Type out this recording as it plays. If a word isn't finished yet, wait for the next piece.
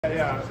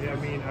Yeah.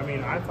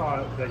 I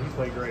thought that he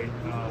played great.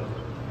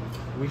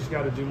 We just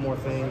got to do more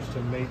things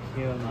to make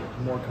him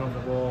more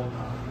comfortable,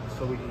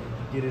 so we can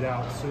get it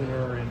out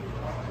sooner. And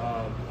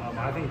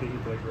I think that he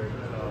played great. We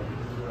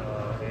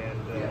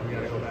got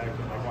to go back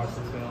and watch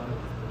the film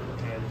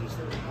and just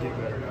get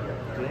better.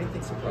 Did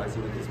anything surprise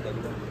you with this play?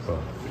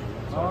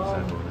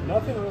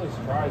 Nothing really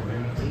surprised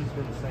me. He's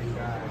been the same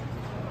guy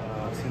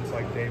since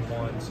like day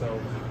one.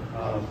 So.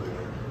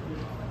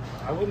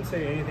 I wouldn't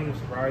say anything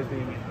surprised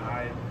me.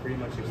 I pretty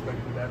much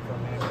expected that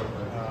from him.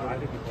 I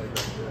think he played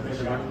great. When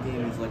the run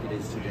game is like it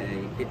is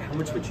today, how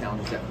much of a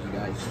challenge is that for you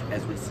guys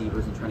as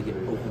receivers and trying to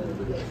get open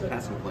over the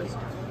passing plays?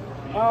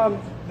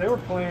 They were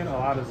playing a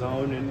lot of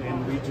zone,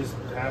 and we just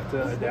have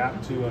to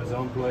adapt to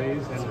zone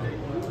plays. And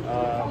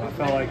I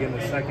felt like in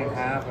the second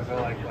half, I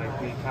felt like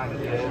we kind of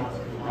did.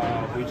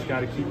 We just got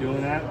to keep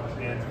doing that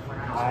and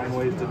find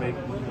ways to make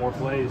more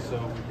plays.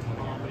 So.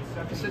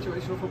 Is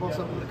situational football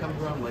something that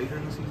comes around later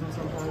in the season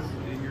sometimes,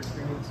 in your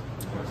experience?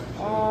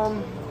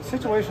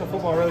 Situational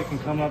football really can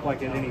come up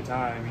like at any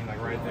time.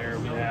 Like right there,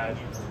 we had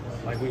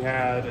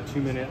a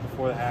 2 minute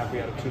before the half. We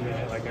had a 2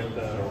 minute like at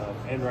the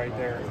end right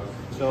there.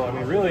 So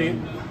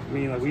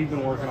we've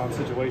been working on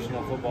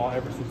situational football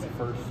ever since the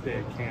first day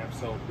of camp.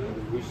 So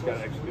we just got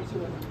to execute.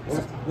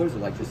 What is it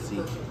like to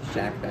see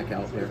Shaq back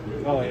out there?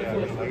 Oh yeah,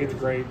 it's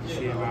great to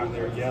see him out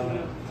there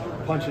yelling,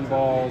 punching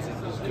balls,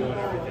 and just doing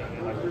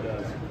everything like he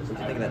does. What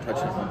do you think of that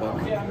touchdown from Buck?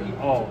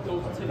 Oh,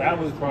 that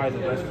was probably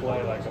the best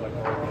play the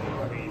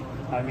whole game.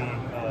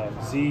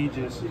 Z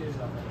just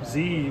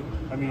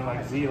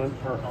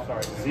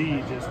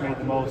made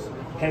the most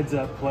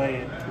heads-up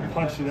play,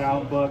 punched it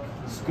out. Buck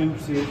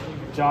scoops it,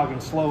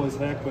 jogging slow as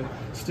heck, but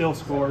still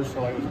scores.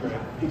 So it was great.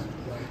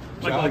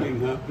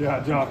 Jogging, huh?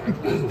 Yeah, jogging.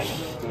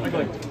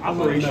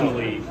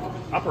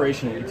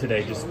 Operationally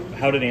today, just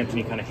how did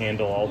Anthony kind of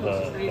handle all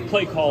the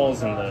play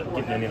calls and the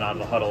getting in and out of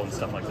the huddle and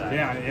stuff like that?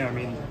 Yeah.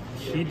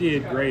 He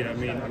did great.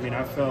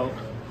 I felt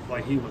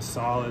like he was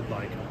solid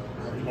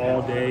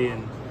all day,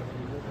 and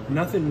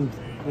nothing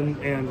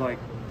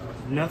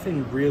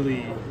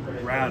really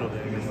rattled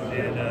him.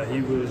 And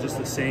he was just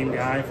the same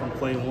guy from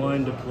play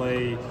 1 to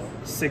play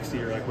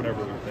 60 or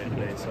whatever we were playing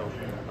today. So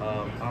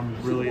I'm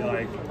really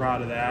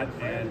proud of that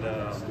and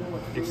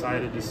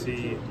excited to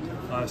see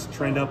us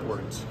trend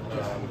upwards.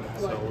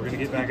 So we're going to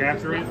get back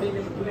after it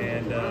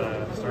and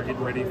start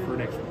getting ready for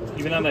next week.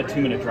 Even on that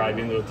 2 minute drive,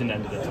 even though it didn't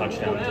end with a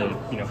touchdown, to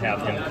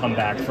have him come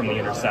back from the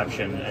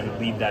interception and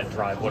lead that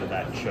drive, what did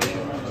that show you?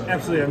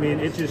 Absolutely.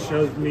 It just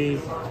shows me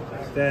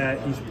that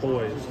he's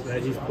poised,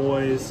 that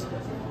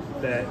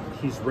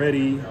he's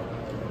ready,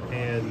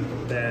 and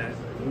that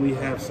we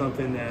have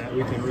something that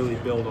we can really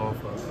build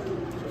off of.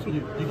 So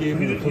you gave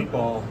him the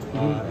football.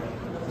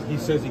 He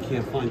says he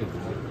can't find it.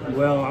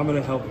 Well, I'm going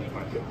to help him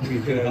find it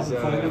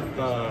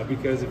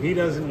because if he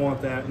doesn't want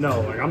that, I'm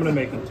going to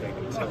make him take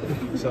it.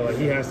 So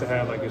he has to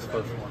have his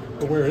first one.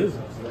 But where is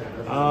it?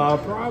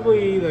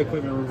 Probably the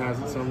equipment room has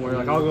it somewhere.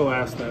 I'll go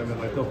ask them,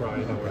 and they'll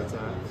probably know where it's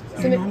at.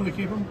 Do you normally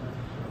keep them?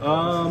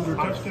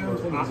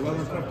 Touchdowns?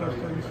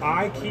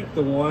 I keep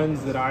the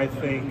ones that I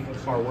think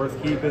are worth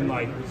keeping.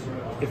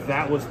 If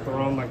that was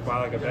thrown by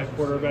a vet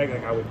quarterback,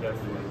 I would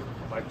definitely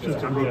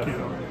just a rookie.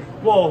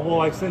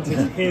 Well, since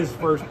it's his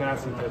first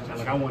passing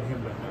touchdown, I want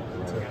him to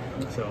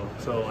have it.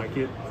 So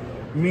it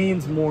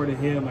means more to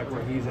him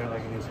where he's at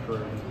in his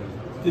career.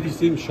 Did he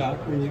seem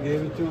shocked when you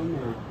gave it to him,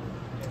 or?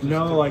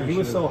 No, he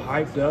was so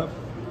hyped up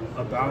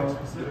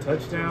about the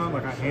touchdown.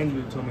 I handed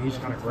it to him, and he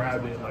just kind of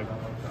grabbed it.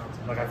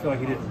 I feel like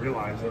he didn't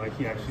realize that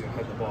he actually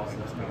had the ball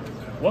in his mouth.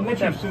 What made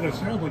that? It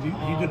sounds like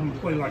he didn't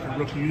play like a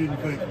rookie. You didn't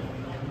think,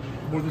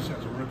 well, this is a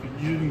rookie.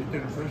 You didn't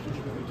get impressions.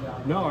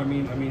 No,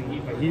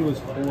 he was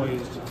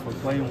poised from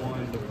play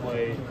 1 to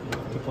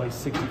play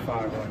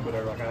 65 or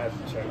whatever. I had to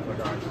check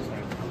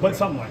but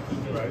something like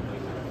that, right?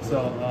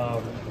 So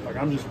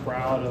I'm just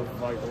proud of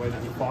the way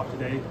that he fought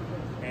today.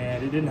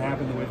 And it didn't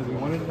happen the way that we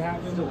wanted it to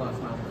happen,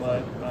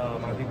 but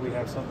I think we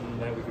have something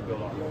that we could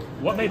build on.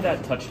 What made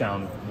that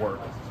touchdown work?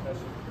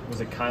 Was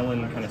it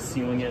Kylan kind of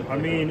sealing it?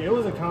 It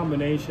was a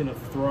combination of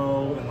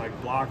throw and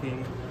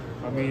blocking.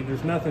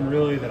 There's nothing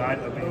really that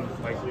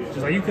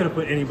you could have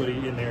put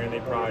anybody in there and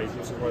they probably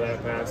score that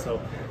pass. So,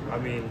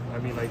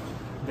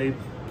 they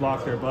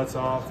blocked their butts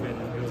off, and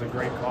it was a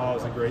great call, it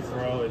was a great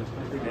throw, and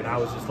I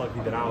was just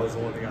lucky that I was the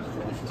one that got the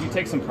finish. Do you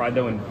take some pride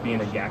though in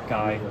being a yak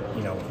guy?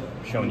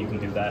 Showing you can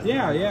do that.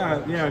 Yeah.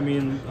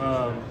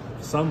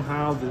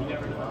 Somehow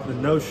the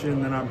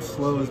notion that I'm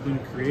slow has been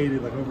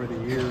created over the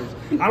years.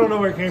 I don't know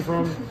where it came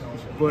from,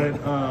 but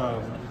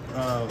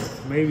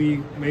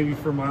maybe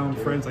for my own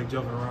friends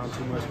jumping around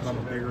too much because I'm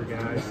a bigger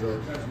guy. So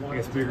I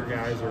guess bigger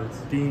guys are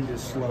deemed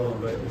as slow,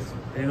 but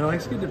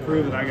it's good to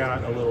prove that I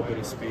got a little bit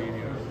of speed.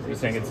 You're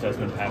saying it's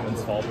Desmond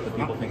Patman's fault that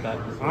people think that?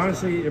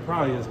 Honestly, it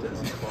probably is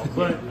Desmond's fault,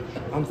 but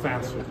I'm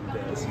faster than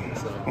Des.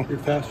 So. You're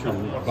faster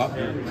than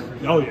Butler.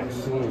 Oh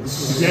yes,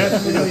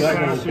 definitely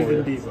faster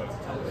than Debo.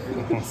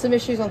 Some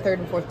issues on 3rd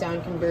and 4th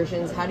down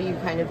conversions. How do you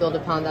kind of build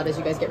upon that as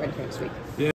you guys get ready for next week? Yeah.